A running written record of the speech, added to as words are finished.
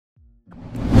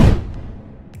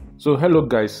So hello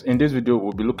guys, in this video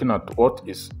we'll be looking at what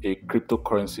is a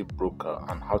cryptocurrency broker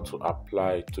and how to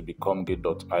apply to become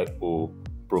Gateio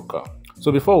broker.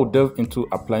 So before we delve into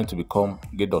applying to become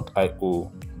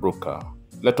Gateio broker,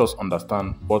 let us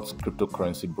understand what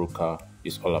cryptocurrency broker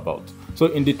is all about. So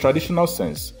in the traditional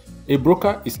sense, a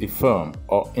broker is a firm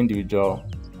or individual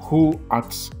who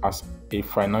acts as a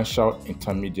financial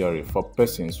intermediary for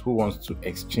persons who want to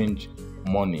exchange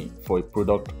money for a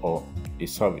product or a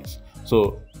service.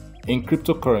 So in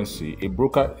cryptocurrency, a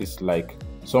broker is like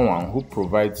someone who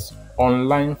provides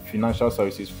online financial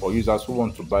services for users who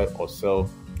want to buy or sell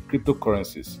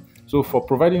cryptocurrencies. So for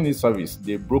providing this service,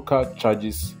 the broker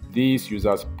charges these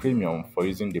users premium for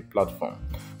using the platform.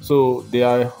 So there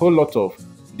are a whole lot of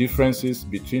differences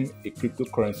between a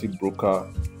cryptocurrency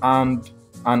broker and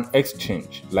an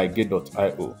exchange like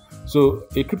Gateio. So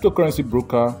a cryptocurrency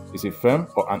broker is a firm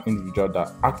or an individual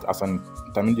that acts as an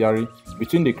intermediary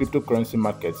between the cryptocurrency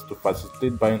markets to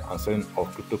facilitate buying and selling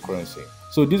of cryptocurrency.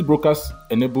 So these brokers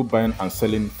enable buying and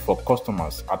selling for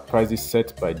customers at prices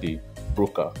set by the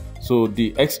broker. So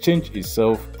the exchange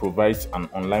itself provides an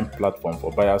online platform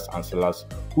for buyers and sellers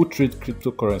who trade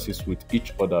cryptocurrencies with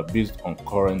each other based on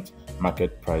current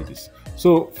market prices.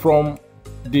 So from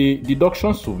the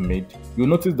deductions we've made, you'll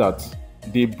notice that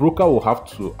the broker will have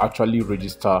to actually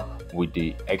register with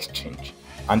the exchange,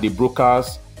 and the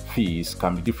broker's fees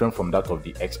can be different from that of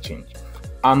the exchange.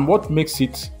 And what makes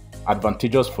it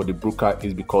advantageous for the broker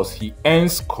is because he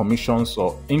earns commissions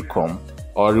or income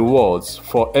or rewards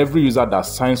for every user that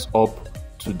signs up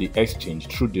to the exchange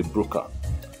through the broker.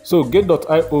 So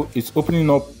Gateio is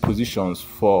opening up positions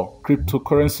for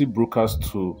cryptocurrency brokers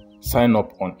to sign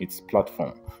up on its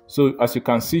platform. So as you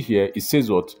can see here, it says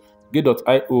what?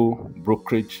 Gateio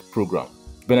brokerage program.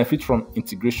 Benefit from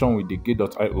integration with the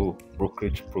Gateio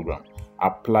brokerage program.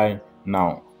 Apply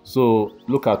now. So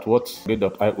look at what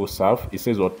Gateio serves. It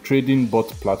says what? Trading bot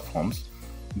platforms,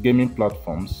 gaming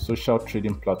platforms, social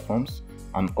trading platforms,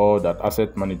 and all that,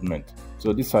 asset management.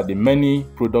 So these are the many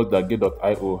products that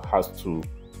Gateio has to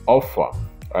offer.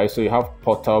 Alright, so you have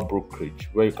portal brokerage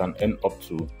where you can earn up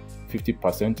to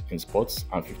 50% in spots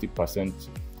and 50%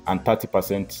 and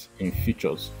 30% in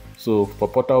futures. So for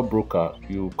portal broker,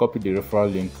 you copy the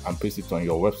referral link and paste it on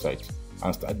your website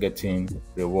and start getting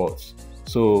rewards.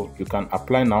 So you can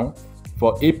apply now.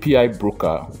 For API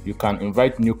broker, you can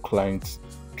invite new clients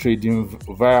trading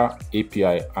via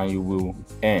API and you will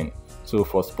earn. So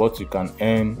for spots, you can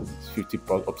earn up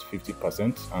to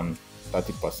 50% and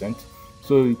 30%.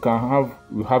 So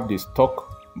you have the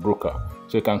stock broker.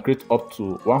 So you can create up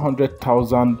to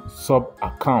 100,000 sub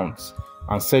accounts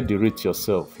and set the rate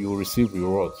yourself. You will receive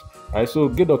rewards. Right, so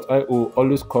Gateio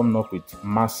always come up with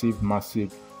massive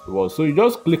rewards. So you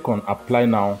just click on apply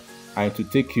now and it will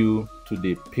take you to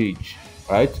the page.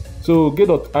 Right, so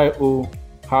Gateio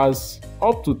has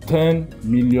up to 10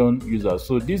 million users.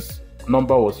 So this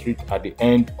number was reached at the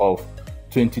end of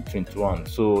 2021.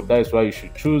 So that is why you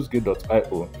should choose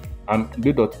Gateio. And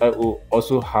Gateio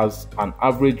also has an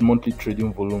average monthly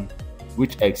trading volume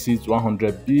which exceeds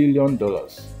 $100 billion.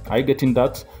 Are you getting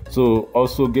that? So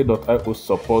also Gateio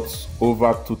supports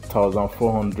over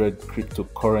 2,400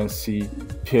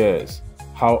 cryptocurrency pairs.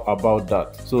 How about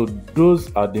that? So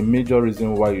those are the major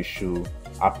reasons why you should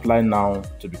apply now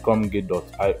to become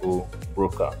Gateio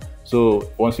broker. So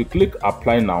once you click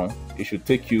apply now, it should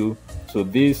take you to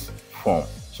this form.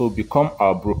 So become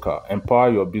our broker, empower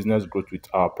your business growth with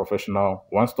our professional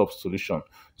one-stop solution.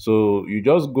 So you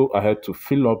just go ahead to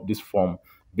fill up this form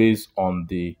based on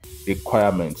the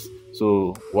requirements.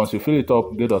 So once you fill it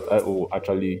up, Gateio will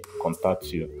actually contact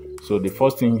you. So the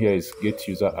first thing here is get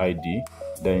user ID,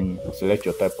 then select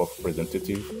your type of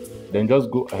representative, then just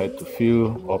go ahead to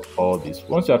fill up all this.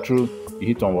 Once you are through, you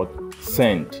hit on what?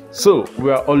 Send. So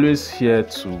we are always here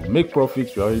to make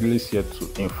profits. We are always here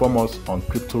to inform us on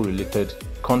crypto related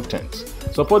content.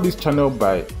 Support this channel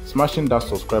by smashing that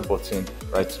subscribe button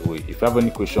right away. If you have any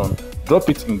question, drop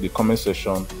it in the comment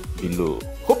section below.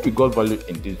 Hope you got value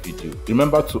in this video.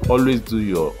 Remember to always do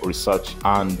your research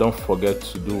and don't forget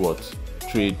to do what?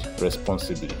 Trade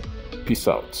responsibly. Peace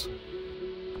out.